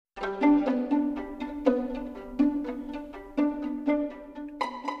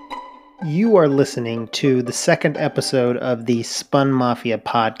You are listening to the second episode of the SpunMafia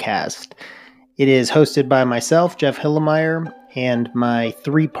podcast. It is hosted by myself, Jeff Hillemeyer, and my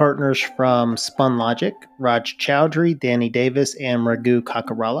three partners from SpunLogic, Raj Chowdhury, Danny Davis, and Raghu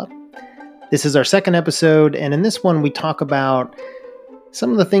Kakarala. This is our second episode, and in this one we talk about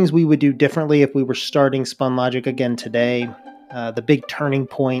some of the things we would do differently if we were starting SpunLogic again today, the big turning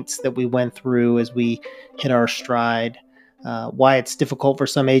points that we went through as we hit our stride, why it's difficult for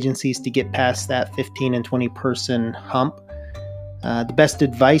some agencies to get past that 15 and 20 person hump, the best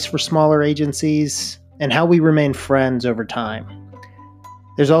advice for smaller agencies, and how we remain friends over time.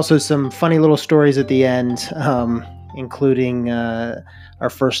 There's also some funny little stories at the end, including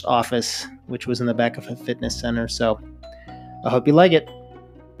our first office, which was in the back of a fitness center. So I hope you like it.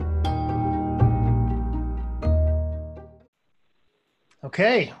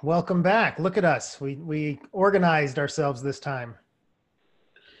 Okay, welcome back. Look at us. We organized ourselves this time.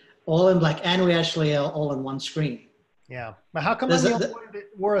 All in black, and we actually are all on one screen. Yeah, but how come I'm the only one that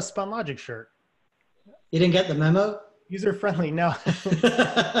wore a SpunLogic shirt? You didn't get the memo? User friendly, no.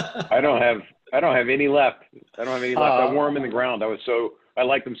 I don't have any left. I wore them in the ground. I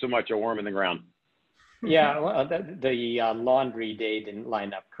liked them so much. I wore them in the ground. Yeah, well, the laundry day didn't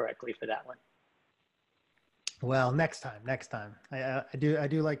line up correctly for that one. Well, next time. I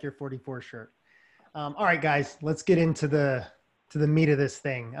do like your 44 shirt. All right, guys, let's get into the meat of this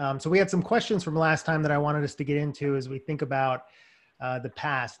thing. So we had some questions from last time that I wanted us to get into as we think about the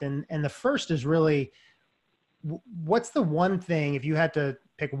past. And the first is really, what's the one thing, if you had to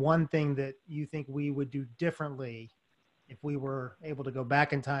pick one thing that you think we would do differently if we were able to go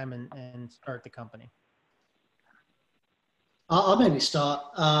back in time and start the company? I'll maybe start.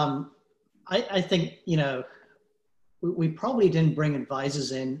 I think, we probably didn't bring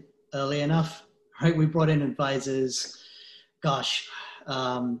advisors in early enough, right? We brought in advisors,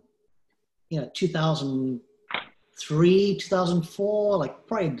 2003, 2004, like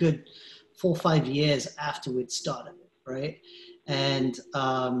probably a good 4 or 5 years after we'd started, right? And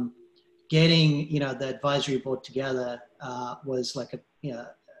getting, the advisory board together was like a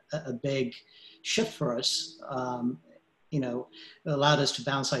big shift for us. It allowed us to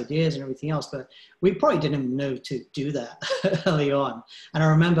bounce ideas and everything else, but we probably didn't know to do that early on. And I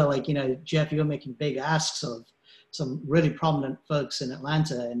remember, Jeff, you were making big asks of some really prominent folks in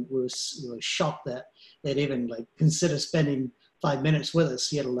Atlanta, and we were shocked that they'd even consider spending 5 minutes with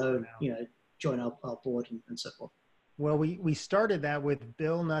us, yet alone, join our board and so forth. Well, we started that with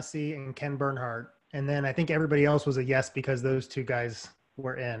Bill Nussey and Ken Bernhardt, and then I think everybody else was a yes because those two guys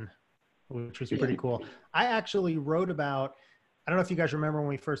were in, which was pretty cool. I actually wrote about, I don't know if you guys remember when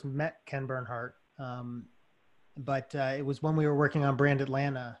we first met Ken Bernhardt, but it was when we were working on Brand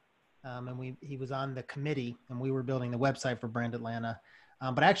Atlanta, and he was on the committee, and we were building the website for Brand Atlanta.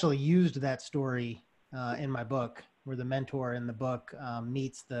 But I actually used that story in my book, where the mentor in the book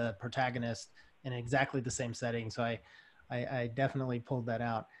meets the protagonist in exactly the same setting. So I definitely pulled that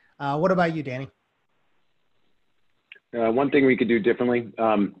out. What about you, Danny? One thing we could do differently.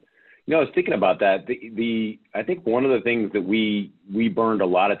 I was thinking about that. I think one of the things that we burned a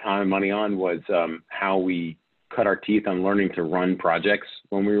lot of time and money on was how we cut our teeth on learning to run projects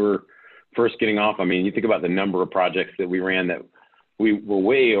when we were first getting off. I mean, you think about the number of projects that we ran that we were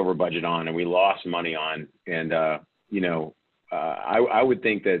way over budget on and we lost money on. And, I would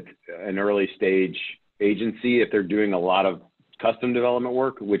think that an early stage agency, if they're doing a lot of custom development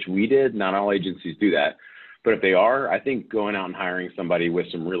work, which we did, not all agencies do that. But if they are, I think going out and hiring somebody with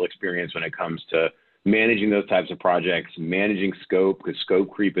some real experience when it comes to managing those types of projects, managing scope, because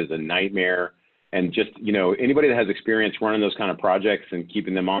scope creep is a nightmare. And just, anybody that has experience running those kind of projects and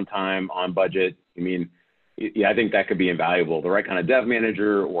keeping them on time, on budget, I think that could be invaluable. The right kind of dev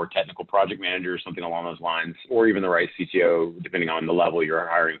manager or technical project manager, something along those lines, or even the right CTO, depending on the level you're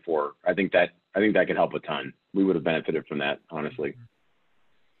hiring for. I think that could help a ton. We would have benefited from that, honestly.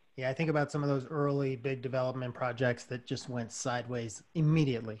 Yeah, I think about some of those early big development projects that just went sideways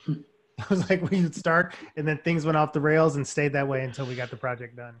immediately. It was like we would start and then things went off the rails and stayed that way until we got the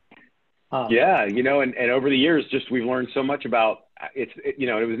project done. Yeah, and over the years, we've learned so much about it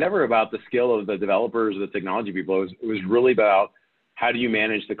was never about the skill of the developers or the technology people. It was really about how do you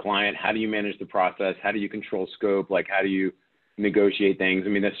manage the client? How do you manage the process? How do you control scope? How do you negotiate things?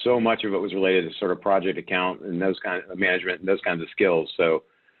 There's so much of it was related to sort of project account and those kind of management and those kinds of skills. So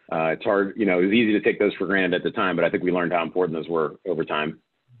it's hard, it was easy to take those for granted at the time, but I think we learned how important those were over time.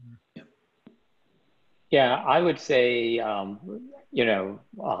 Yeah, I would say,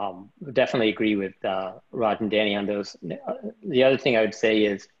 definitely agree with Rod and Danny on those. The other thing I would say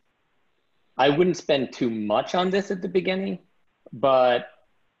is I wouldn't spend too much on this at the beginning, but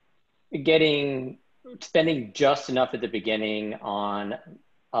spending just enough at the beginning on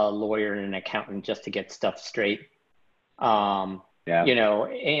a lawyer and an accountant just to get stuff straight. You know,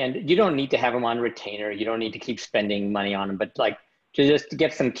 and you don't need to have them on retainer. You don't need to keep spending money on them, but like to just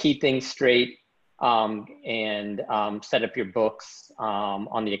get some key things straight, and set up your books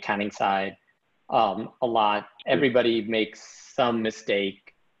on the accounting side a lot. Everybody makes some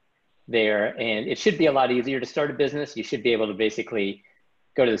mistake there, and it should be a lot easier to start a business. You should be able to basically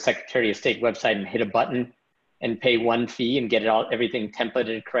go to the Secretary of State website and hit a button and pay one fee and get everything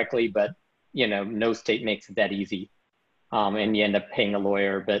templated correctly. But you know, no state makes it that easy. And you end up paying a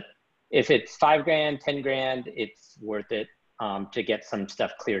lawyer. But if it's $5,000, $10,000, it's worth it to get some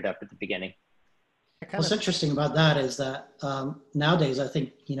stuff cleared up at the beginning. What's interesting about that is that nowadays, I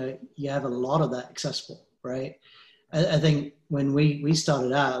think, you know, you have a lot of that accessible, right? I think when we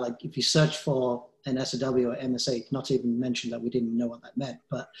started out, like if you search for an SOW or MSA, not to even mention that we didn't know what that meant,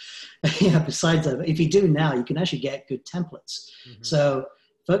 but you know, besides that, if you do now, you can actually get good templates. Mm-hmm. So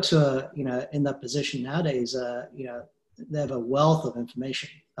folks who are, you know, in that position nowadays, you know, they have a wealth of information.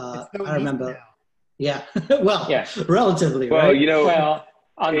 I remember, relatively. Well, right? you know,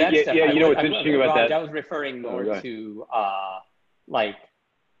 on that stuff, you know what's interesting about Raj, that? I was referring more to like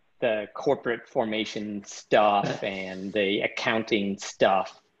the corporate formation stuff and the accounting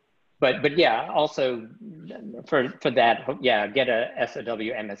stuff. But yeah, also for that, get a SOW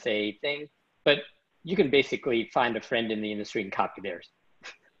MSA thing. But you can basically find a friend in the industry and copy theirs.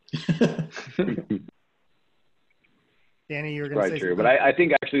 Danny, you were going to say true. But I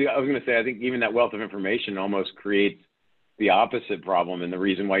think actually, I was going to say, I think even that wealth of information almost creates the opposite problem, and the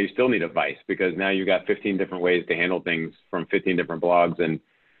reason why you still need advice, because now you've got 15 different ways to handle things from 15 different blogs, and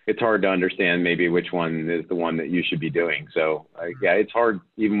it's hard to understand maybe which one is the one that you should be doing. So it's hard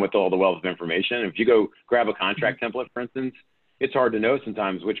even with all the wealth of information. If you go grab a contract template, for instance, it's hard to know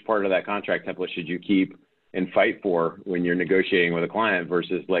sometimes which part of that contract template should you keep and fight for when you're negotiating with a client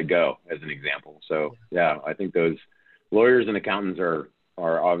versus let go, as an example. So yeah, I think those lawyers and accountants are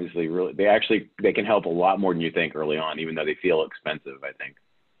obviously really, they can help a lot more than you think early on, even though they feel expensive, I think.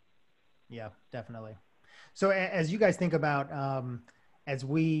 Yeah, definitely. So as you guys think about, as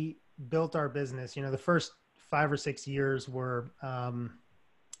we built our business, you know, the first 5 or 6 years were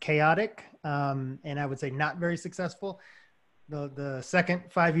chaotic, and I would say not very successful. The second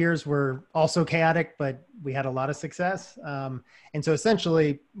 5 years were also chaotic, but we had a lot of success. And so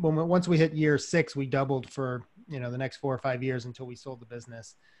essentially, once we hit year 6, we doubled for, you know, the next 4 or 5 years until we sold the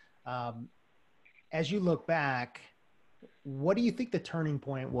business. As you look back, what do you think the turning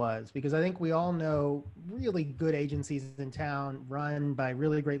point was? Because I think we all know really good agencies in town run by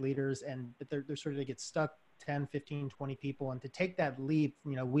really great leaders, but they're sort of, they get stuck 10, 15, 20 people. And to take that leap,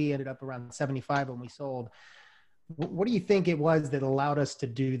 you know, we ended up around 75 when we sold. What do you think it was that allowed us to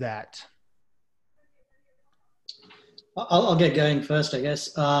do that? I'll get going first, I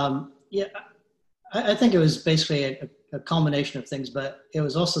guess. I think it was basically a combination of things, but it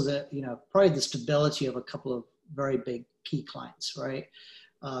was also probably the stability of a couple of very big key clients, right?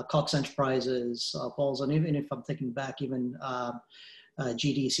 Cox Enterprises, Balls, and even if I'm thinking back, even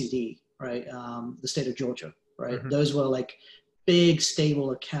GDCD, right? The state of Georgia, right? Mm-hmm. Those were like big,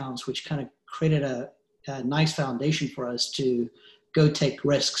 stable accounts, which kind of created a nice foundation for us to go take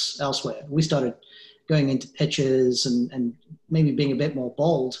risks elsewhere. We started going into pitches and maybe being a bit more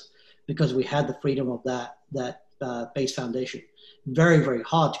bold because we had the freedom of that base foundation. Very, very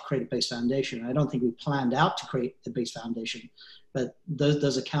hard to create a base foundation. I don't think we planned out to create the base foundation, but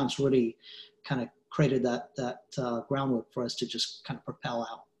those accounts really kind of created that groundwork for us to just kind of propel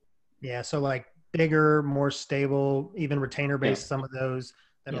out. Yeah. So like bigger, more stable, even retainer based, some of those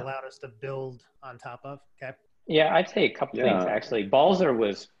that allowed us to build on top of. Okay. Yeah, I'd say a couple things actually. Balzer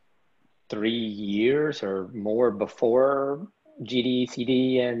was 3 years or more before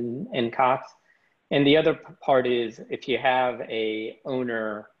GDCD and Cox. And the other part is if you have a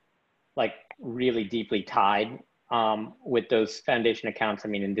owner like really deeply tied with those foundation accounts, I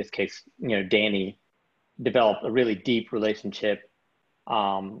mean, in this case, you know, Danny developed a really deep relationship,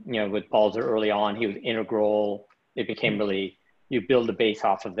 you know, with Balzer early on. He was integral. It became really, you build a base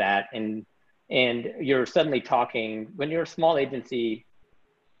off of that. And you're suddenly talking, when you're a small agency,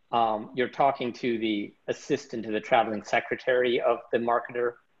 you're talking to the assistant to the traveling secretary of the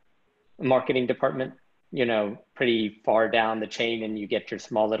marketing department, you know, pretty far down the chain, and you get your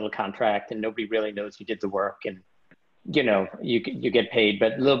small little contract and nobody really knows you did the work, and, you know, you get paid,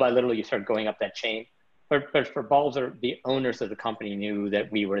 but little by little you start going up that chain. But for Balzer, the owners of the company knew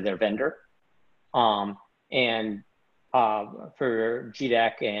that we were their vendor. And for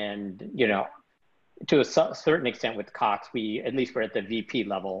GDEC and, you know, to a certain extent with Cox, we at least were at the VP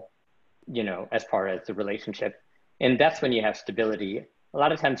level. as far as the relationship. And that's when you have stability. A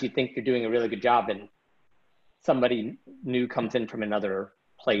lot of times you think you're doing a really good job and somebody new comes in from another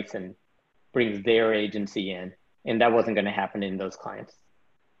place and brings their agency in. And that wasn't going to happen in those clients.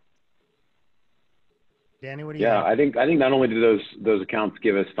 Danny, what do you think? I think not only do those accounts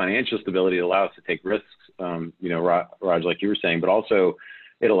give us financial stability, it allows us to take risks, Raj, like you were saying, but also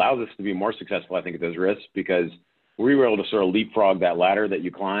it allows us to be more successful, I think, at those risks, because we were able to sort of leapfrog that ladder that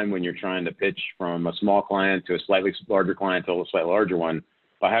you climb when you're trying to pitch from a small client to a slightly larger client to a slightly larger one.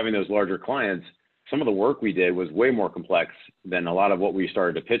 By having those larger clients, some of the work we did was way more complex than a lot of what we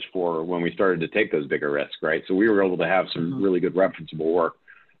started to pitch for when we started to take those bigger risks, right? So we were able to have some really good referenceable work,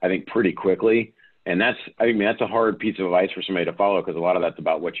 I think, pretty quickly. And that's a hard piece of advice for somebody to follow, because a lot of that's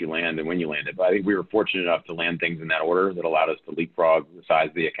about what you land and when you land it. But I think we were fortunate enough to land things in that order that allowed us to leapfrog the size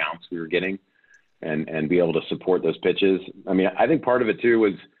of the accounts we were getting and be able to support those pitches. I mean, I think part of it too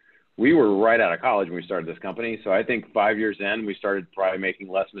was we were right out of college when we started this company. So I think 5 years in, we started probably making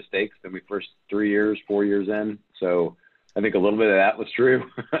less mistakes than we first 4 years in. So I think a little bit of that was true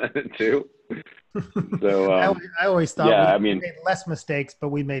too. So I always thought we made less mistakes, but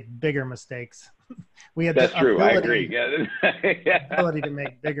we made bigger mistakes. We had that's true. I agree. Ability to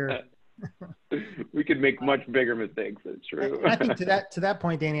make bigger. We could make much bigger mistakes. That's true. I think to that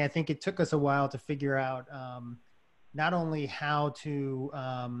point, Danny, I think it took us a while to figure out not only how to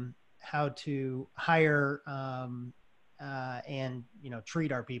hire and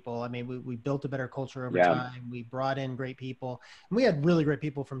treat our people. I mean, we built a better culture over time. We brought in great people, and we had really great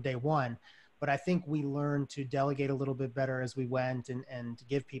people from day one. But I think we learned to delegate a little bit better as we went and to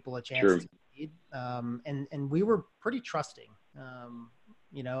give people a chance to lead. And we were pretty trusting.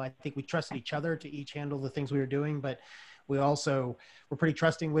 I think we trusted each other to each handle the things we were doing, but we also were pretty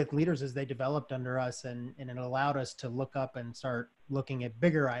trusting with leaders as they developed under us, and it allowed us to look up and start looking at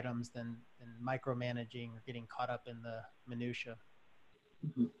bigger items than micromanaging or getting caught up in the minutia.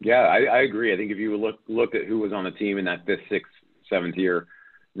 Yeah, I agree. I think if you look at who was on the team in that 5th, 6th, 7th year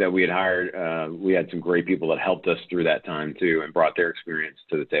that we had hired, we had some great people that helped us through that time too, and brought their experience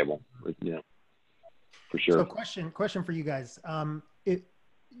to the table. For sure. So question for you guys.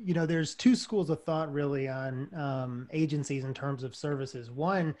 There's two schools of thought really on agencies in terms of services.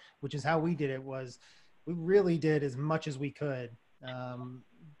 One, which is how we did it, was we really did as much as we could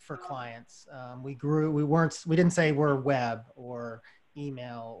for clients. We didn't say we're web or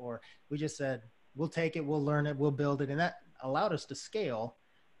email, or we just said, we'll take it, we'll learn it, we'll build it. And that allowed us to scale.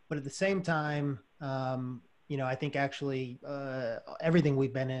 But at the same time, I think actually everything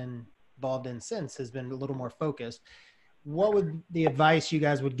we've been involved in since has been a little more focused. What would the advice you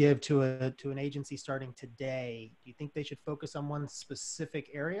guys would give to an agency starting today? Do you think they should focus on one specific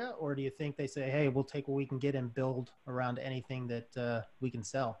area, or do you think they say, hey, we'll take what we can get and build around anything that we can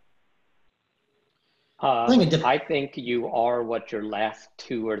sell? I think you are what your last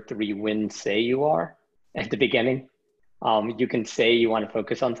 2 or 3 wins say you are at the beginning. You can say you want to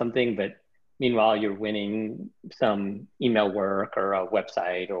focus on something, but meanwhile, you're winning some email work or a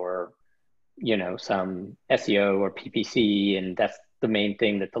website or some SEO or PPC, and that's the main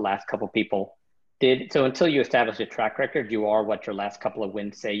thing that the last couple of people did. So until you establish a track record, you are what your last couple of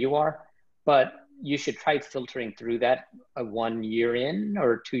wins say you are. But you should try filtering through that 1 year in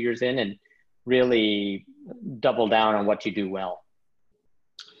or 2 years in and really double down on what you do well.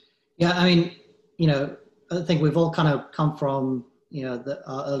 Yeah, I mean, I think we've all kind of come from,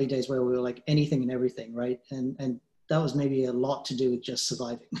 our early days where we were like anything and everything, right? And that was maybe a lot to do with just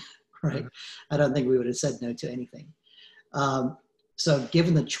surviving. Right. I don't think we would have said no to anything. So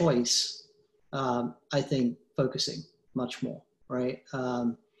given the choice, I think focusing much more, right?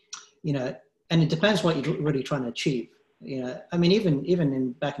 And it depends what you're really trying to achieve. I mean,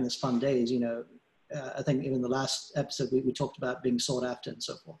 even back in the Spun days, I think even the last episode we talked about being sought after and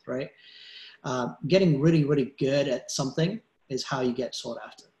so forth, right? Getting really, really good at something is how you get sought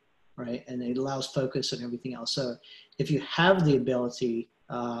after, right? And it allows focus and everything else. So if you have the ability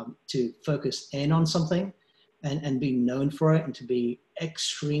to focus in on something and be known for it and to be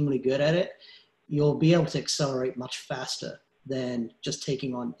extremely good at it, you'll be able to accelerate much faster than just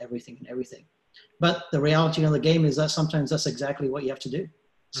taking on everything. But the reality of the game is that sometimes that's exactly what you have to do.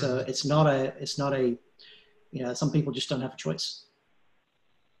 So it's not a, some people just don't have a choice.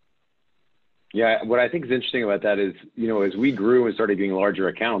 Yeah. What I think is interesting about that is, as we grew and started getting larger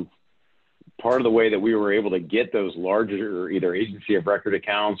accounts, part of the way that we were able to get those larger either agency of record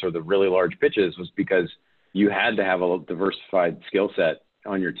accounts or the really large pitches was because you had to have a diversified skill set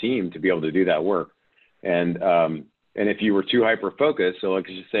on your team to be able to do that work. And if you were too hyper focused, so let's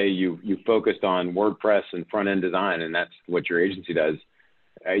just say you focused on WordPress and front end design, and that's what your agency does,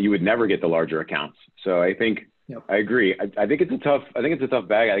 you would never get the larger accounts. So I think, Yep. I agree. I think it's a tough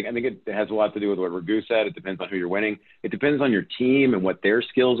bag. I think it has a lot to do with what Raghu said. It depends on who you're winning. It depends on your team and what their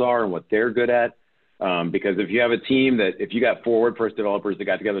skills are and what they're good at. Because if you have a team if you got 4 WordPress developers that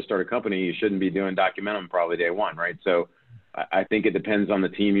got together to start a company, you shouldn't be doing Documentum probably day one, right? So I think it depends on the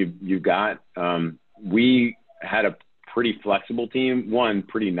team you've got. We had a pretty flexible team,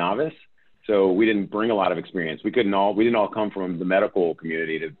 pretty novice. So we didn't bring a lot of experience. We didn't all come from the medical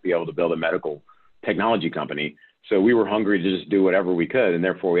community to be able to build a medical technology company. So we were hungry to just do whatever we could. And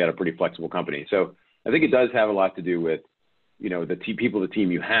therefore we had a pretty flexible company. So I think it does have a lot to do with, the the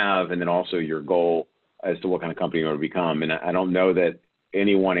team you have, and then also your goal as to what kind of company you want to become. And I don't know that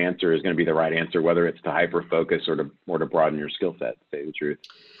any one answer is going to be the right answer, whether it's to hyper focus or to broaden your skill set, to say the truth.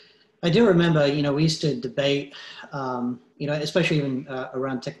 I do remember, we used to debate, especially even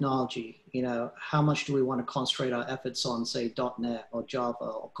around technology, how much do we want to concentrate our efforts on, say, .NET or Java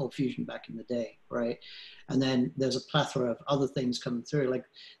or Cold Fusion back in the day, right? And then there's a plethora of other things coming through. Like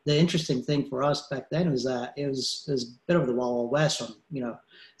the interesting thing for us back then was that it was a bit of the Wild West on,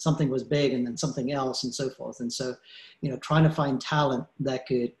 something was big and then something else and so forth. And so, trying to find talent that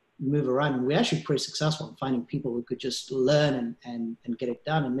could move around, and we're actually pretty successful in finding people who could just learn and get it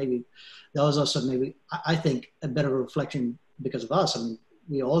done. And maybe that was also I think a bit of a reflection because of us. I mean,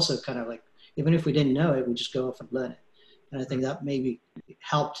 we also kind of like, even if we didn't know it, we just go off and learn it. And I think that maybe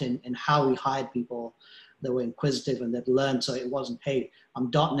helped in how we hired people that were inquisitive and that learned. So it wasn't, hey,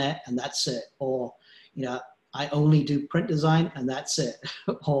 I'm .NET and that's it. Or, I only do print design and that's it.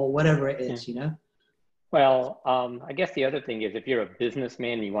 Or whatever it is, Well, I guess the other thing is if you're a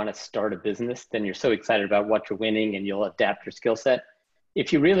businessman and you want to start a business, then you're so excited about what you're winning and you'll adapt your skill set.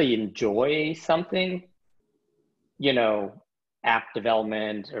 If you really enjoy something, app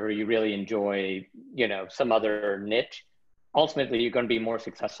development, or you really enjoy, some other niche, ultimately you're going to be more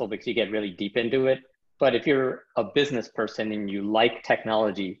successful because you get really deep into it. But if you're a business person and you like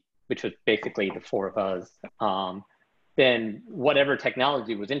technology, which was basically the 4 of us, then whatever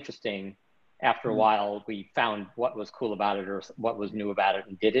technology was interesting, after a while, we found what was cool about it or what was new about it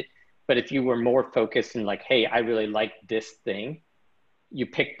and did it. But if you were more focused and like, hey, I really like this thing, you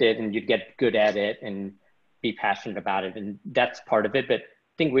picked it and you'd get good at it and be passionate about it. And that's part of it. But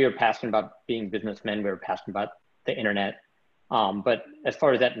I think we were passionate about being businessmen. We were passionate about the internet. But as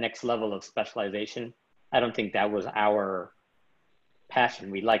far as that next level of specialization, I don't think that was our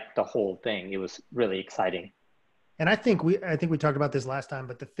passion. We liked the whole thing. It was really exciting. And I think we talked about this last time,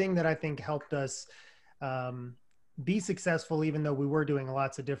 but the thing that I think helped us be successful, even though we were doing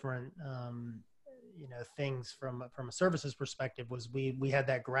lots of different, things from a services perspective, was we had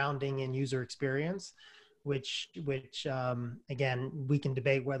that grounding in user experience, which again, we can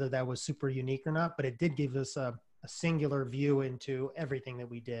debate whether that was super unique or not, but it did give us a singular view into everything that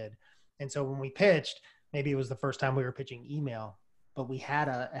we did. And so when we pitched, maybe it was the first time we were pitching email, but we had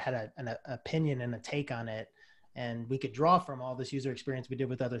an opinion and a take on it. And we could draw from all this user experience we did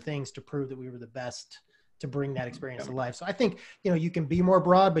with other things to prove that we were the best to bring that experience to life. So I think, you can be more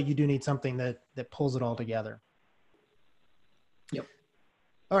broad, but you do need something that pulls it all together. Yep.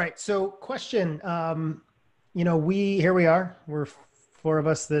 All right. So question, here we are, we're 4 of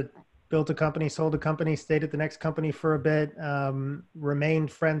us that built a company, sold a company, stayed at the next company for a bit, remained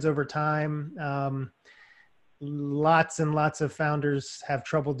friends over time. Lots and lots of founders have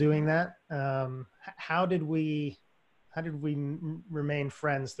trouble doing that. How did we remain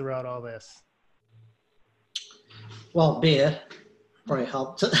friends throughout all this? Well, beer probably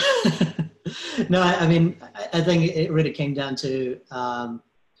helped. No, I mean, I think it really came down to, a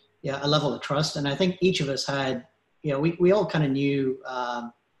level of trust. And I think each of us had, we all kind of knew,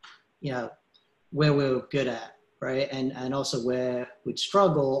 where we were good at, right? And also where we'd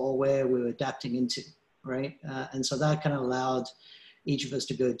struggle or where we were adapting into. Right. And so that kind of allowed each of us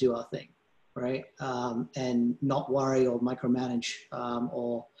to go do our thing. Right. And not worry or micromanage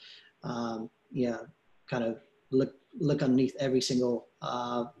or, kind of look underneath every single,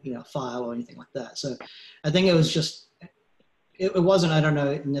 file or anything like that. So I think it was just, it wasn't, I don't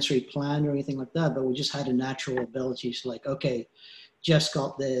know, necessarily planned or anything like that, but we just had a natural ability to like, okay, Jeff's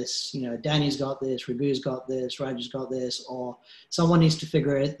got this, Danny's got this, Raghu's got this, Raj's got this, or someone needs to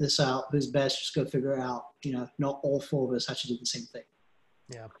figure this out. Who's best? Just go figure it out. Not all 4 of us have to do the same thing.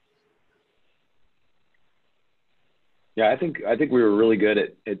 Yeah. Yeah, I think we were really good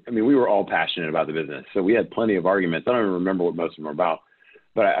at we were all passionate about the business. So we had plenty of arguments. I don't even remember what most of them were about,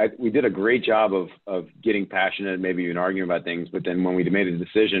 but we did a great job of getting passionate, maybe even arguing about things. But then when we made a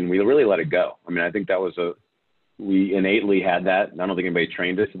decision, we really let it go. I think that was we innately had that. I don't think anybody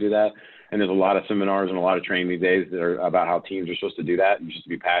trained us to do that. And there's a lot of seminars and a lot of training these days that are about how teams are supposed to do that. You're supposed to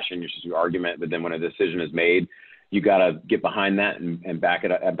be passionate, you're supposed to be argument, but then when a decision is made, you got to get behind that and back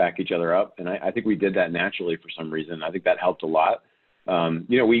it up, back each other up. And I think we did that naturally for some reason. I think that helped a lot.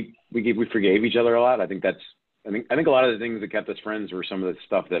 We forgave each other a lot. I think a lot of the things that kept us friends were some of the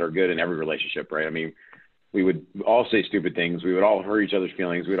stuff that are good in every relationship, right? I mean, we would all say stupid things. We would all hurt each other's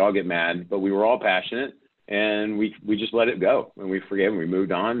feelings. We'd all get mad, but we were all passionate, and we just let it go, and we forgave, and we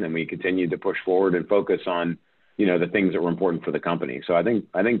moved on, and we continued to push forward and focus on, the things that were important for the company. So I think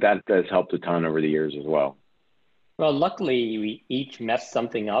that has helped a ton over the years as well. Well, luckily we each messed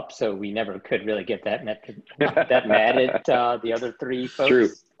something up, so we never could really get that mad at the other three folks. True.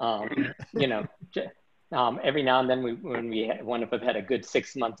 Every now and then, when one of us had a good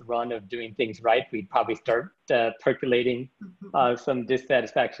 6-month run of doing things right, we'd probably start percolating some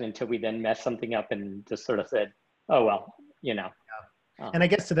dissatisfaction until we then messed something up and just sort of said, "Oh well, And I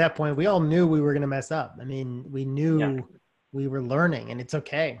guess to that point, we all knew we were going to mess up. I mean, we knew we were learning, and it's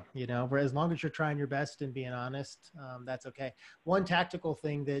okay. Where as long as you're trying your best and being honest, that's okay. One tactical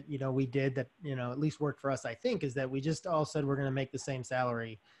thing that, we did that, at least worked for us, I think, is that we just all said we're going to make the same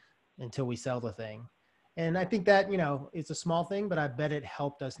salary until we sell the thing. And I think that, it's a small thing, but I bet it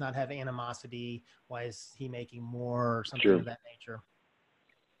helped us not have animosity. Why is he making more or something of that nature?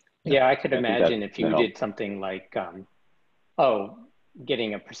 Yeah, I could imagine if you did something like,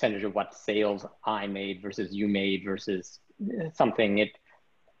 getting a percentage of what sales I made versus you made versus something,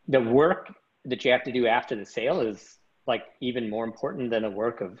 the work that you have to do after the sale is like even more important than the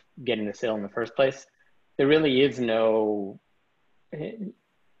work of getting the sale in the first place. There really is no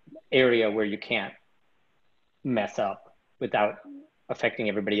area where you can't mess up without affecting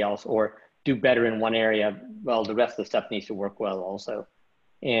everybody else, or do better in one area. Well, the rest of the stuff needs to work well also.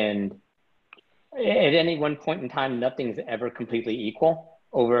 And at any one point in time, nothing's ever completely equal.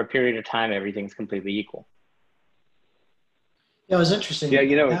 Over a period of time, everything's completely equal. Yeah, it was interesting. Yeah,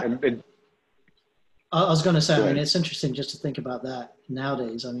 I was going to say, it's interesting just to think about that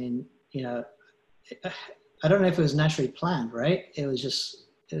nowadays. I mean, I don't know if it was naturally planned, right? It was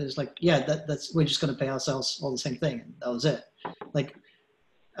like, that's we're just going to pay ourselves all the same thing, and that was it. Like,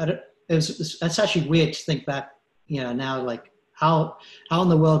 that's actually weird to think back, now, like how in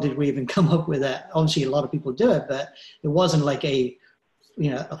the world did we even come up with that? Obviously, a lot of people do it, but it wasn't like a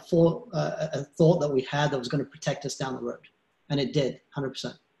thought that we had that was going to protect us down the road, and it did,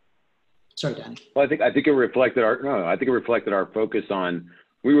 100%. Sorry, Danny. Well, I think it reflected our focus on.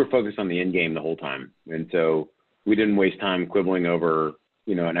 We were focused on the end game the whole time, and so we didn't waste time quibbling over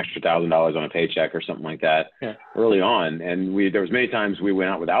an extra $1,000 on a paycheck or something like that early on. And there was many times we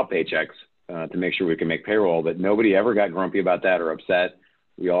went out without paychecks to make sure we could make payroll, but nobody ever got grumpy about that or upset.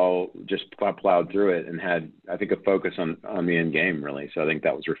 We all just plowed through it and had, I think, a focus on the end game, really. So I think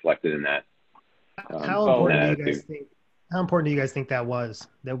that was reflected in that. How important do you guys think that was,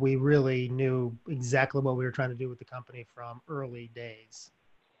 that we really knew exactly what we were trying to do with the company from early days?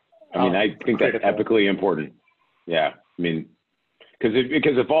 I mean, I think that's epically important. Yeah. I mean, because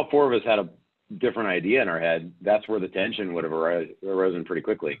if all four of us had a different idea in our head, that's where the tension would have arisen pretty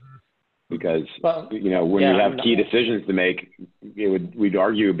quickly. Because, when you have key decisions to make, we'd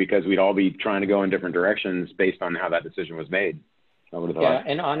argue because we'd all be trying to go in different directions based on how that decision was made. I would have thought. Yeah,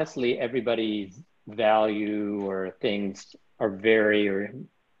 and honestly, everybody's value or things are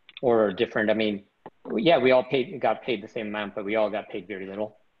or different. I mean, we all got paid the same amount, but we all got paid very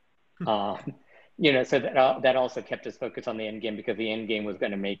little. So that also kept us focused on the end game, because the end game was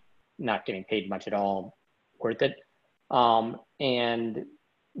going to make not getting paid much at all worth it. And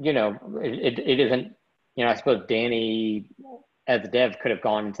it isn't, I suppose Danny as a dev could have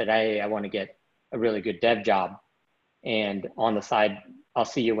gone and said, "Hey, I want to get a really good dev job, and on the side, I'll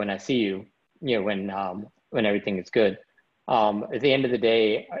see you when I see you, when everything is good." At the end of the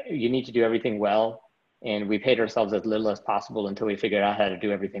day, you need to do everything well, and we paid ourselves as little as possible until we figured out how to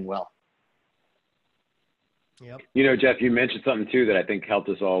do everything well. Yep. Jeff, you mentioned something too that I think helped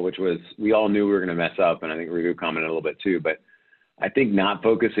us all, which was we all knew we were going to mess up, and I think Raghu commented a little bit too, but I think not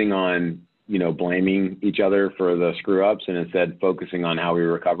focusing on, blaming each other for the screw ups, and instead focusing on how we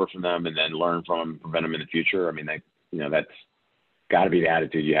recover from them and then learn from them, prevent them in the future. I mean, that's got to be the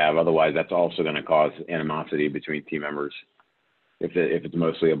attitude you have. Otherwise, that's also going to cause animosity between team members if it's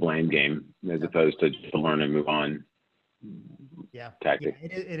mostly a blame game as opposed to just learn and move on. Tactic. Yeah,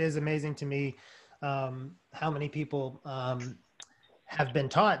 it is amazing to me how many people have been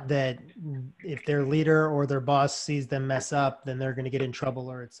taught that if their leader or their boss sees them mess up, then they're going to get in trouble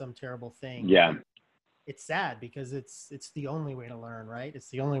or it's some terrible thing. Yeah. It's sad because it's the only way to learn, right? It's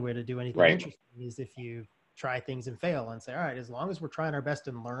the only way to do anything right. interesting is if you try things and fail and say, all right, as long as we're trying our best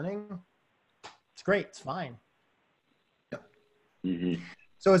and learning, it's great. It's fine. Mm-hmm.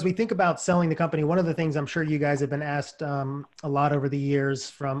 So as we think about selling the company, one of the things I'm sure you guys have been asked a lot over the years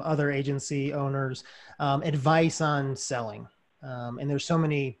from other agency owners, advice on selling. And there's so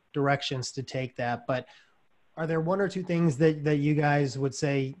many directions to take that, but are there one or two things that you guys would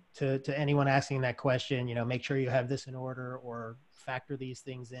say to anyone asking that question, make sure you have this in order or factor these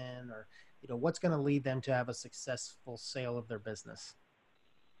things in, or, what's going to lead them to have a successful sale of their business?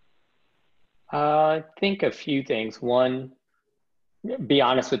 I think a few things. One, be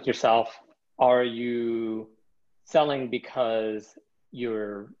honest with yourself. Are you selling because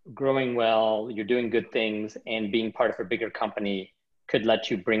you're growing well, you're doing good things, and being part of a bigger company could let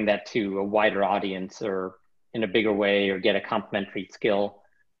you bring that to a wider audience or in a bigger way, or get a complementary skill?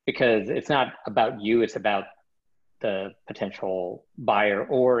 Because it's not about you, it's about the potential buyer,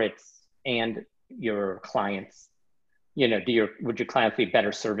 or and your clients. Would your clients be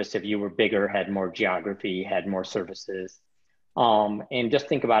better serviced if you were bigger, had more geography, had more services? And just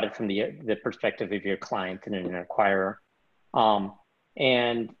think about it from the perspective of your client and an acquirer.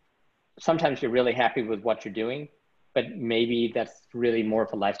 And sometimes you're really happy with what you're doing, but maybe that's really more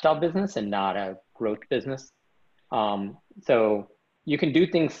of a lifestyle business and not a growth business. So you can do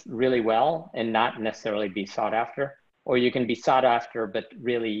things really well and not necessarily be sought after, or you can be sought after, but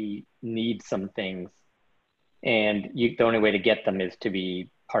really need some things. And the only way to get them is to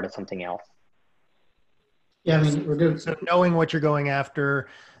be part of something else. Yeah, I mean, we're good. So knowing what you're going after,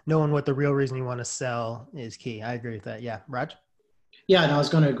 knowing what the real reason you want to sell is key. I agree with that. Yeah. Raj? Yeah, and I was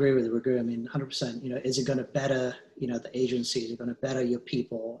going to agree with Raghu. I mean, 100%, is it going to better, the agency? Is it going to better your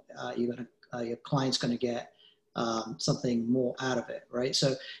people? Your client's going to get something more out of it, right?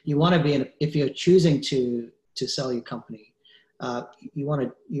 So you want to be if you're choosing to sell your company, you want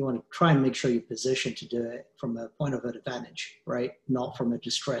to try and make sure you're positioned to do it from a point of advantage, right? Not from a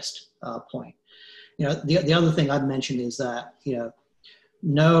distressed point. The other thing I'd mention is that,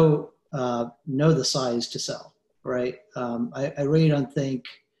 know the size to sell, right? I really don't think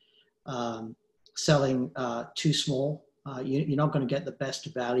selling too small, you're not going to get the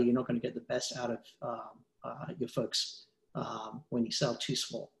best value. You're not going to get the best out of your folks when you sell too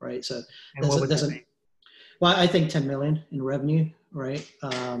small, right? So well, I think 10 million in revenue, right?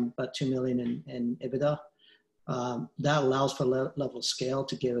 But 2 million in EBITDA. That allows for a level of scale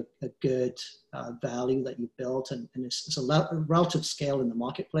to give a good value that you built, and it's a relative scale in the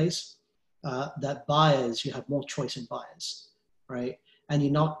marketplace that buyers, you have more choice in buyers, right? And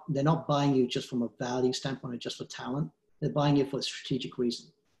they're not buying you just from a value standpoint or just for talent. They're buying you for a strategic reason,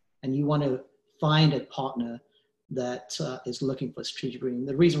 and you want to find a partner that is looking for a strategic reason.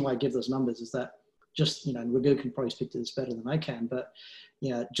 The reason why I give those numbers is that just, and Raghu can probably speak to this better than I can, but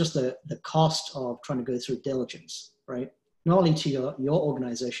just the cost of trying to go through diligence, right? Not only to your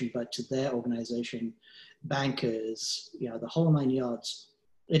organization, but to their organization, bankers, the whole 9 yards.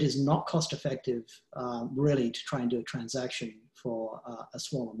 It is not cost effective, really, to try and do a transaction for a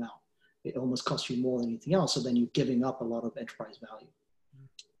small amount. It almost costs you more than anything else. So then you're giving up a lot of enterprise value.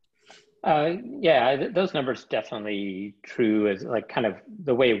 Yeah, those numbers definitely true as like kind of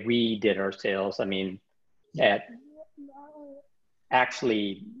the way we did our sales. I mean, at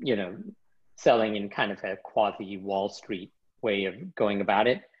actually, selling in kind of a quasi Wall Street way of going about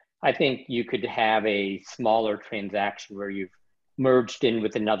it. I think you could have a smaller transaction where you've merged in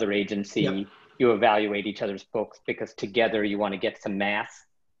with another agency. Yep. You evaluate each other's books because together you want to get some mass.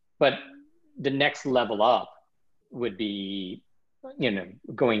 But the next level up would be,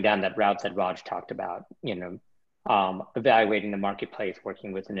 going down that route that Raj talked about, evaluating the marketplace,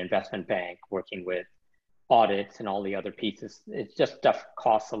 working with an investment bank, working with audits and all the other pieces. It's just stuff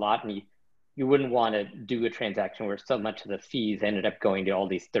costs a lot, and you wouldn't want to do a transaction where so much of the fees ended up going to all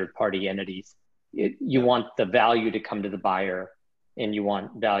these third-party entities. You want the value to come to the buyer, and you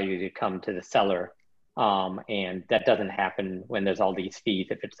want value to come to the seller. And that doesn't happen when there's all these fees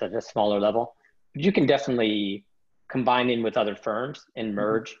if it's at a smaller level. But you can definitely combine in with other firms and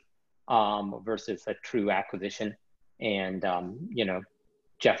merge versus a true acquisition. And,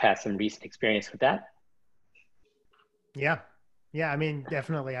 Jeff has some recent experience with that. Yeah. Yeah. I mean,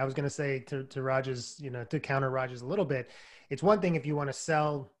 definitely. I was going to say to Raj's, to counter Raj's a little bit, it's one thing if you want to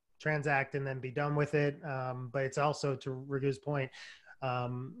sell, transact, and then be done with it. But it's also, to Raghu's point,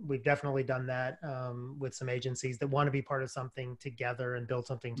 we've definitely done that with some agencies that want to be part of something together and build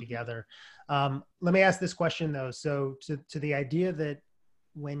something together. Let me ask this question though. So to the idea that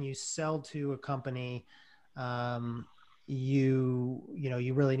when you sell to a company, you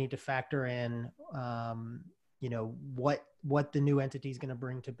really need to factor in, what the new entity is going to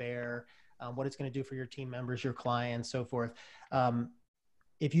bring to bear. what it's going to do for your team members, your clients, so forth.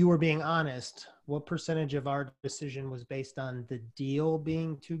 If you were being honest, what percentage of our decision was based on the deal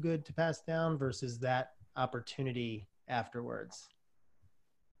being too good to pass down versus that opportunity afterwards?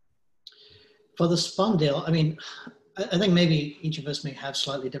 For the Spun deal, I mean, I think maybe each of us may have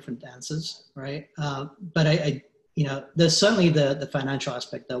slightly different answers, right? But I there's certainly the financial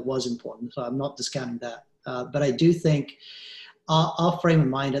aspect that was important, so I'm not discounting that. But I do think our frame of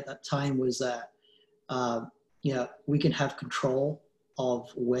mind at that time was that, we can have control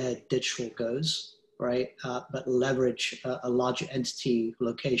of where digital goes, right? But leverage a larger entity,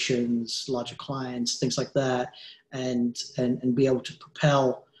 locations, larger clients, things like that, and be able to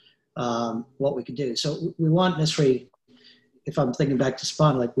propel what we could do. So we weren't necessarily, if I'm thinking back to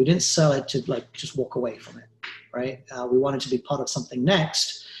Spun, like we didn't sell it to like just walk away from it, right? We wanted to be part of something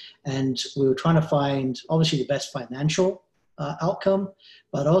next, and we were trying to find obviously the best financial outcome,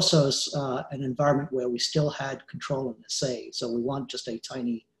 but also an environment where we still had control and a say. So we weren't just a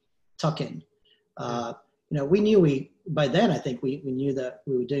tiny tuck-in. We knew by then I think we knew that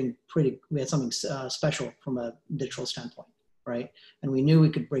we were doing we had something special from a digital standpoint, right? And we knew we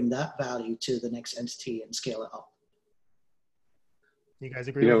could bring that value to the next entity and scale it up. You guys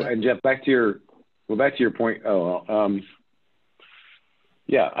agree with that? And Jeff, back to your point.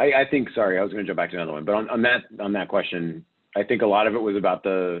 Yeah, I think, sorry, I was going to jump back to another one, but on that question, I think a lot of it was about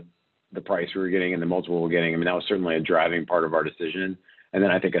the price we were getting and the multiple we were getting. I mean, that was certainly a driving part of our decision. And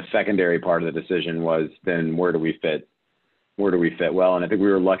then I think a secondary part of the decision was then where do we fit well? And I think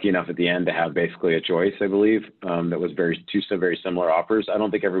we were lucky enough at the end to have basically a choice, I believe, that was two very similar offers. I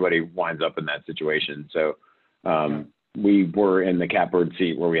don't think everybody winds up in that situation. So we were in the catbird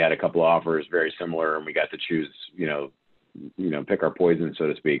seat where we had a couple of offers very similar, and we got to choose, pick our poison, so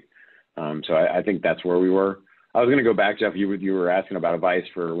to speak. So I think that's where we were. I was going to go back, Jeff. You were asking about advice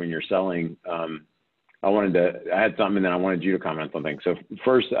for when you're selling. I had something, and then I wanted you to comment on something. So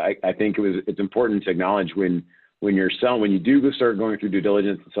first, I think it's important to acknowledge when you do start going through due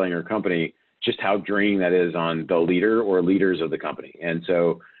diligence and selling your company, just how draining that is on the leader or leaders of the company. And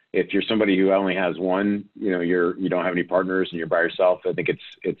so if you're somebody who only has one, you don't have any partners and you're by yourself, I think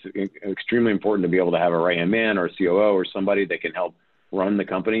it's extremely important to be able to have a right-hand man or a COO or somebody that can help run the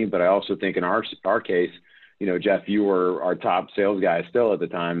company. But I also think in our case, Jeff, you were our top sales guy still at the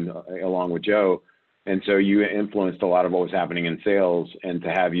time, along with Joe. And so you influenced a lot of what was happening in sales, and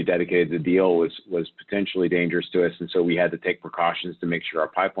to have you dedicated to the deal was potentially dangerous to us. And so we had to take precautions to make sure our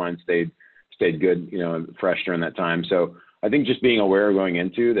pipeline stayed good, fresh during that time. So I think just being aware going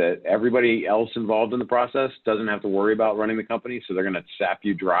into that everybody else involved in the process doesn't have to worry about running the company. So they're going to sap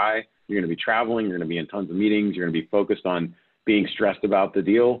you dry. You're going to be traveling. You're going to be in tons of meetings. You're going to be focused on being stressed about the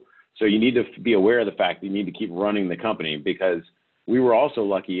deal. So you need to be aware of the fact that you need to keep running the company, because we were also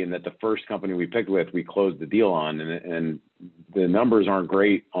lucky in that the first company we picked with, we closed the deal on, and the numbers aren't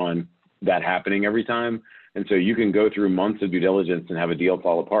great on that happening every time. And so you can go through months of due diligence and have a deal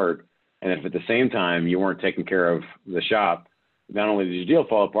fall apart. And if at the same time you weren't taking care of the shop, not only did your deal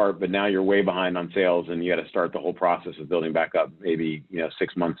fall apart, but now you're way behind on sales, and you got to start the whole process of building back up, maybe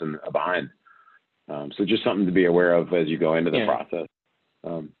 6 months behind. So just something to be aware of as you go into the process.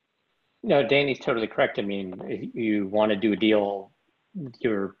 No, Danny's totally correct. I mean, if you want to do a deal,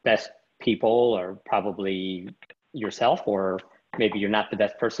 your best people are probably yourself, or maybe you're not the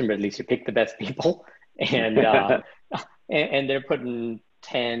best person, but at least you pick the best people. And and they're putting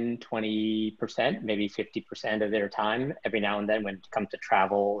 10, 20%, maybe 50% of their time every now and then when it comes to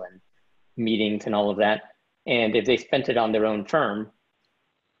travel and meetings and all of that. And if they spent it on their own firm,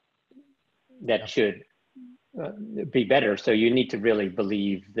 that should be better. So you need to really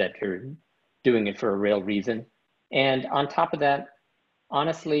believe that you're doing it for a real reason. And on top of that,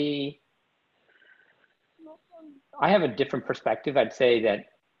 honestly, I have a different perspective. I'd say that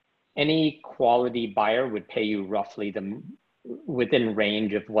any quality buyer would pay you roughly within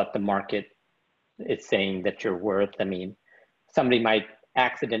range of what the market is saying that you're worth. I mean, somebody might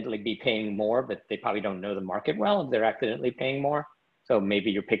accidentally be paying more, but they probably don't know the market well if they're accidentally paying more. So maybe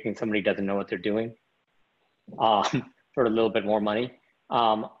you're picking somebody who doesn't know what they're doing for a little bit more money.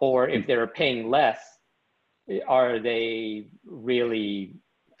 Or if they're paying less, are they really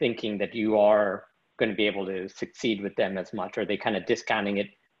thinking that you are going to be able to succeed with them as much? Or are they kind of discounting it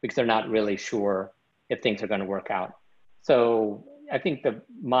because they're not really sure if things are going to work out? So I think the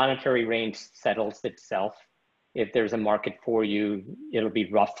monetary range settles itself. If there's a market for you, it'll be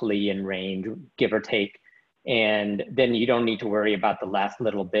roughly in range, give or take. And then you don't need to worry about the last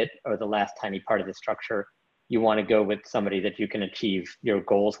little bit or the last tiny part of the structure. You want to go with somebody that you can achieve your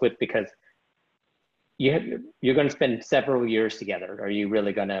goals with, because you're going to spend several years together. Are you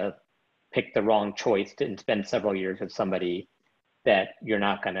really going to pick the wrong choice and spend several years with somebody that you're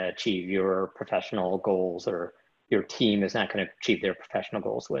not going to achieve your professional goals, or your team is not going to achieve their professional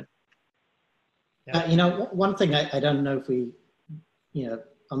goals with. One thing I don't know if we,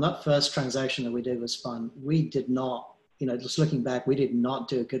 on that first transaction that we did with Spun, we did not, just looking back, we did not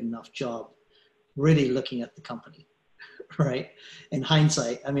do a good enough job really looking at the company, right? In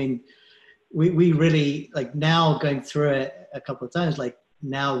hindsight, I mean, we really, like, now going through it a couple of times, like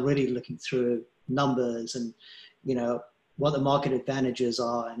now really looking through numbers and, what the market advantages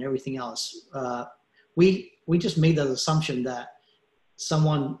are and everything else. We just made the assumption that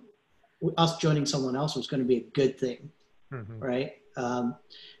us joining someone else was going to be a good thing, right?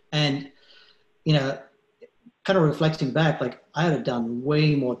 And, kind of reflecting back, like I had done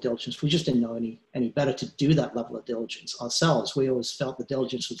way more diligence. We just didn't know any better to do that level of diligence ourselves. We always felt the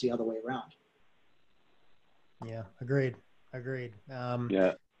diligence was the other way around. Yeah, agreed.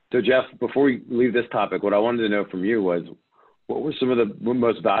 Yeah. So Jeff, before we leave this topic, what I wanted to know from you was, what were some of the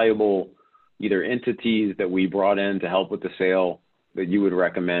most valuable either entities that we brought in to help with the sale that you would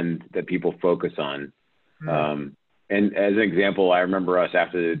recommend that people focus on? And as an example, I remember us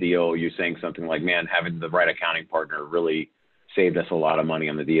after the deal, you saying something like, man, having the right accounting partner really saved us a lot of money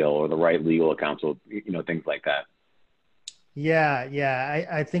on the deal, or the right legal counsel, things like that. Yeah.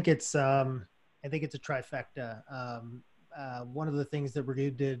 I think it's a trifecta. One of the things that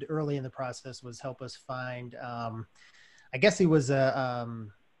Raghu did early in the process was help us find, I guess he was a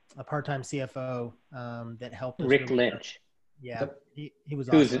part-time CFO that helped us. Rick Lynch. Yeah, he was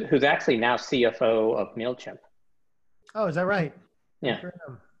awesome. Who's actually now CFO of MailChimp. Oh, is that right? Yeah.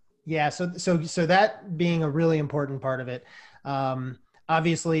 Yeah. So that being a really important part of it.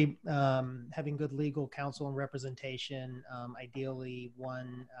 Obviously, having good legal counsel and representation, ideally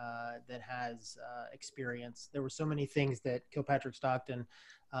one that has experience. There were so many things that Kilpatrick Stockton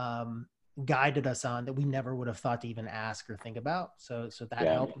guided us on that we never would have thought to even ask or think about. So that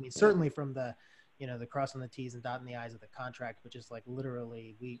helped. I mean, certainly from the crossing the T's and dotting the I's of the contract, which is like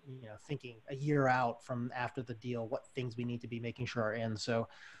literally thinking a year out from after the deal, what things we need to be making sure are in. So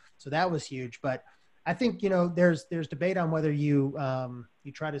that was huge. But I think, there's debate on whether you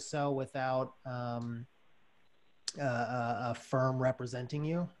try to sell without a firm representing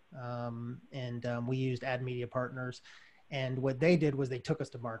you. We used Ad Media Partners, and what they did was they took us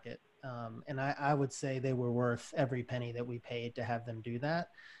to market. And I would say they were worth every penny that we paid to have them do that.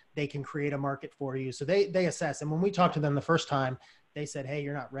 They can create a market for you. So they assess. And when we talked to them the first time, they said, hey,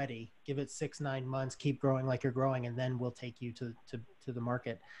 you're not ready. Give it 6-9 months, keep growing like you're growing, and then we'll take you to the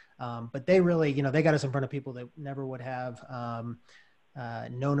market. But they really, they got us in front of people that never would have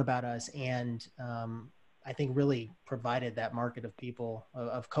known about us. And I think really provided that market of people,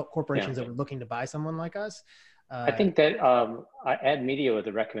 of corporations that were looking to buy someone like us. I think that Ad Media was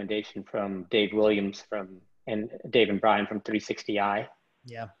a recommendation from Dave Williams and Dave and Brian from 360i.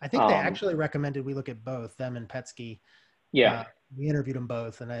 Yeah, I think they actually recommended we look at both, them and Petsky. Yeah. We interviewed them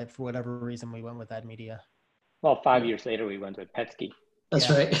both, and for whatever reason, we went with Ad Media. Well, 5 years later, we went with Petsky. That's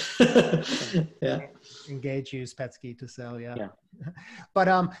right. Yeah. Engage, use Petsky to sell. Yeah. But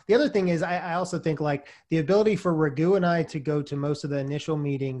the other thing is, I also think like the ability for Raghu and I to go to most of the initial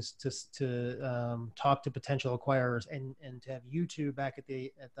meetings to talk to potential acquirers, and to have you two back at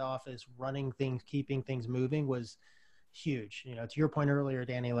the office running things, keeping things moving was huge. To your point earlier,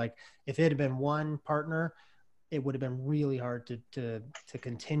 Danny, like if it had been one partner, it would have been really hard to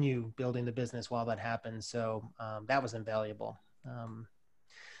continue building the business while that happened. So that was invaluable.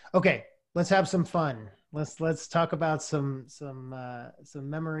 Okay, let's have some fun. Let's talk about some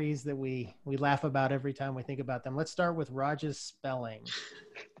memories that we laugh about every time we think about them. Let's start with Raj's spelling,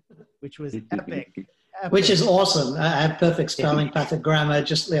 which was epic. Which is awesome. I have perfect spelling, perfect grammar.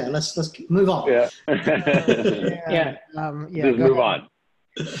 Let's move on. Just move on.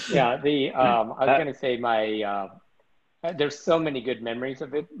 Yeah, I was going to say there's so many good memories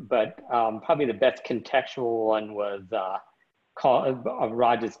of it, but probably the best contextual one was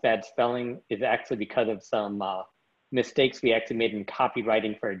Raj's bad spelling is actually because of some mistakes we actually made in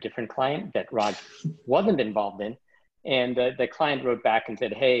copywriting for a different client that Raj wasn't involved in. And the client wrote back and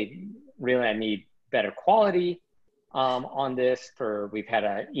said, hey, really, I need better quality on this. We've had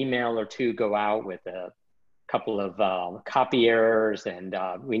an email or two go out with a couple of copy errors, and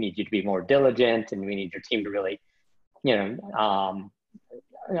we need you to be more diligent, and we need your team to really, be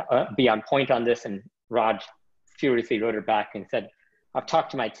on point on this. And Raj furiously wrote her back and said, I've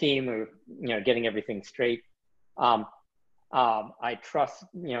talked to my team, we're, getting everything straight. I trust,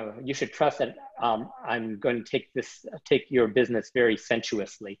 you should trust that I'm going to take your business very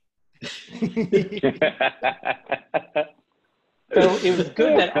sensuously. So it was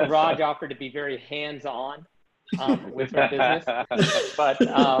good that Raj offered to be very hands-on with her business, but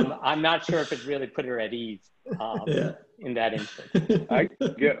I'm not sure if it really put her at ease in that instance.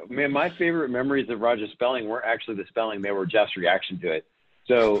 Man, my favorite memories of Raj's spelling weren't actually the spelling; they were Jeff's reaction to it.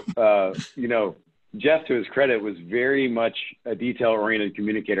 So, Jeff, to his credit, was very much a detail-oriented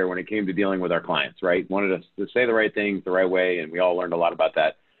communicator when it came to dealing with our clients, right? Wanted us to say the right things the right way, and we all learned a lot about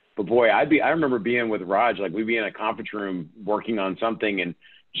that. But boy, I remember being with Raj, like we'd be in a conference room working on something, and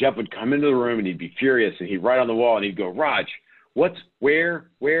Jeff would come into the room and he'd be furious, and he'd write on the wall and he'd go, "Raj, what's where,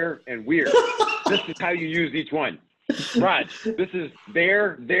 and where? This is how you use each one. Raj, this is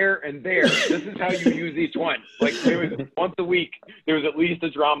there, and there. This is how you use each one." Like there was once a week, there was at least a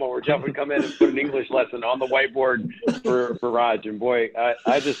drama where Jeff would come in and put an English lesson on the whiteboard for Raj. And boy,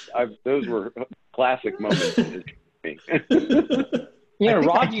 those were classic moments.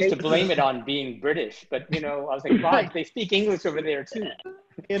 Raj used to blame it on being British, but I was like, Raj, they speak English over there too.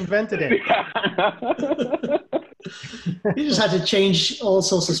 He invented it. You just had to change all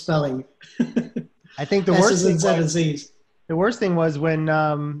sorts of spelling. I think the worst thing was when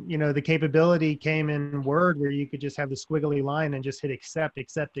the capability came in Word where you could just have the squiggly line and just hit accept,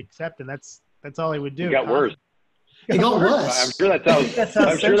 and that's all he would do. It got worse. It got worse. I'm sure that's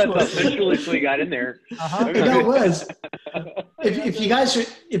how sensuously got in there. It got worse. If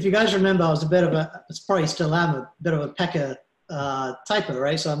you guys remember, I was probably still am a bit of a pecker typer,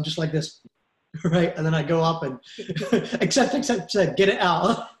 right? So I'm just like this, right? And then I go up and accept, get it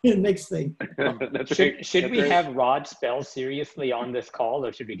out. Next thing. Should we have Raj spell seriously on this call,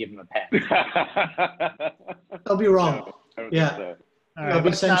 or should we give him a pass? I'll be wrong. No, yeah. Right, I'll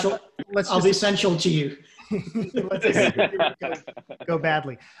be central. I'll be central to you. Go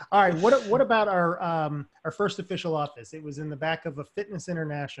badly. All right. What about our first official office? It was in the back of a Fitness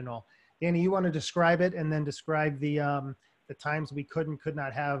International. Danny, you want to describe it and then describe the times we could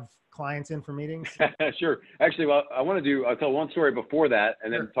not have clients in for meetings? Sure. Actually, well, I'll tell one story before that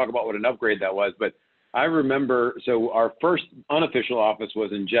and then talk about what an upgrade that was. But I remember, so our first unofficial office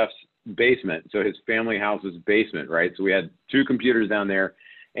was in Jeff's basement. So his family house's basement, right? So we had 2 computers down there.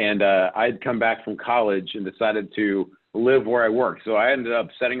 And I'd come back from college and decided to live where I worked. So I ended up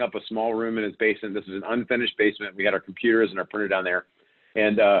setting up a small room in his basement. This is an unfinished basement. We had our computers and our printer down there.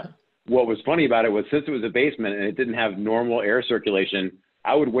 And what was funny about it was, since it was a basement and it didn't have normal air circulation,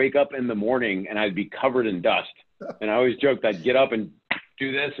 I would wake up in the morning and I'd be covered in dust. And I always joked I'd get up and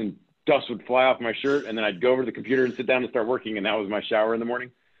do this and dust would fly off my shirt. And then I'd go over to the computer and sit down and start working. And that was my shower in the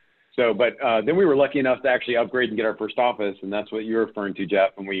morning. So, but then we were lucky enough to actually upgrade and get our first office, and that's what you're referring to, Jeff.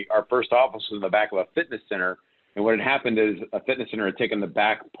 And our first office was in the back of a fitness center, and what had happened is a fitness center had taken the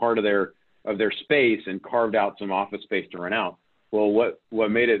back part of their space and carved out some office space to rent out. Well,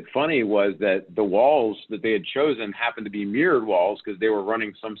 what made it funny was that the walls that they had chosen happened to be mirrored walls because they were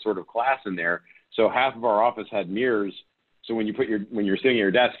running some sort of class in there. So half of our office had mirrors. So when you're sitting at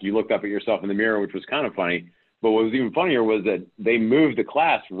your desk, you looked up at yourself in the mirror, which was kind of funny. But what was even funnier was that they moved the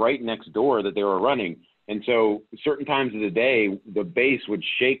class right next door that they were running. And so certain times of the day, the base would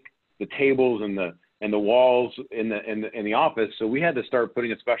shake the tables and the walls in the office. So we had to start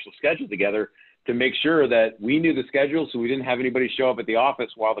putting a special schedule together to make sure that we knew the schedule, so we didn't have anybody show up at the office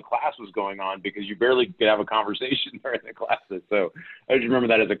while the class was going on, because you barely could have a conversation during the classes. So I just remember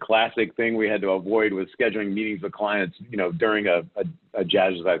that as a classic thing we had to avoid, was scheduling meetings with clients, during a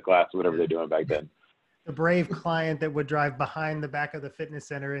jazzercise class or whatever they're doing back then. The brave client that would drive behind the back of the fitness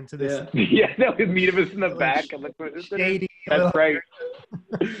center into this. Yeah, that would meet us in the back. Shady. That's right.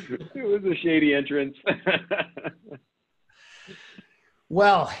 It was a shady entrance.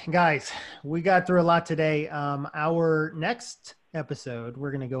 Well, guys, we got through a lot today. Our next episode,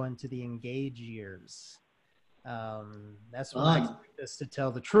 we're going to go into the engage years. That's what I expect us to tell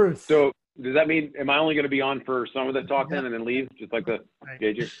the truth. So does that mean, am I only going to be on for some of the talk then and then leave, just like the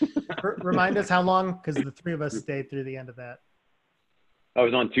engage years? Remind us how long, because the 3 of us stayed through the end of that. I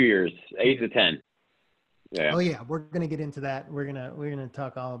was on 2 years, 8 to 10. Yeah. Oh yeah, we're going to get into that. We're going to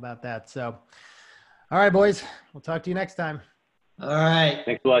talk all about that. So, all right, boys, we'll talk to you next time. All right.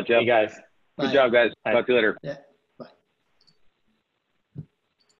 Thanks a lot, Jeff. Hey, guys. Good job, guys. Bye. Talk to you later. Yeah.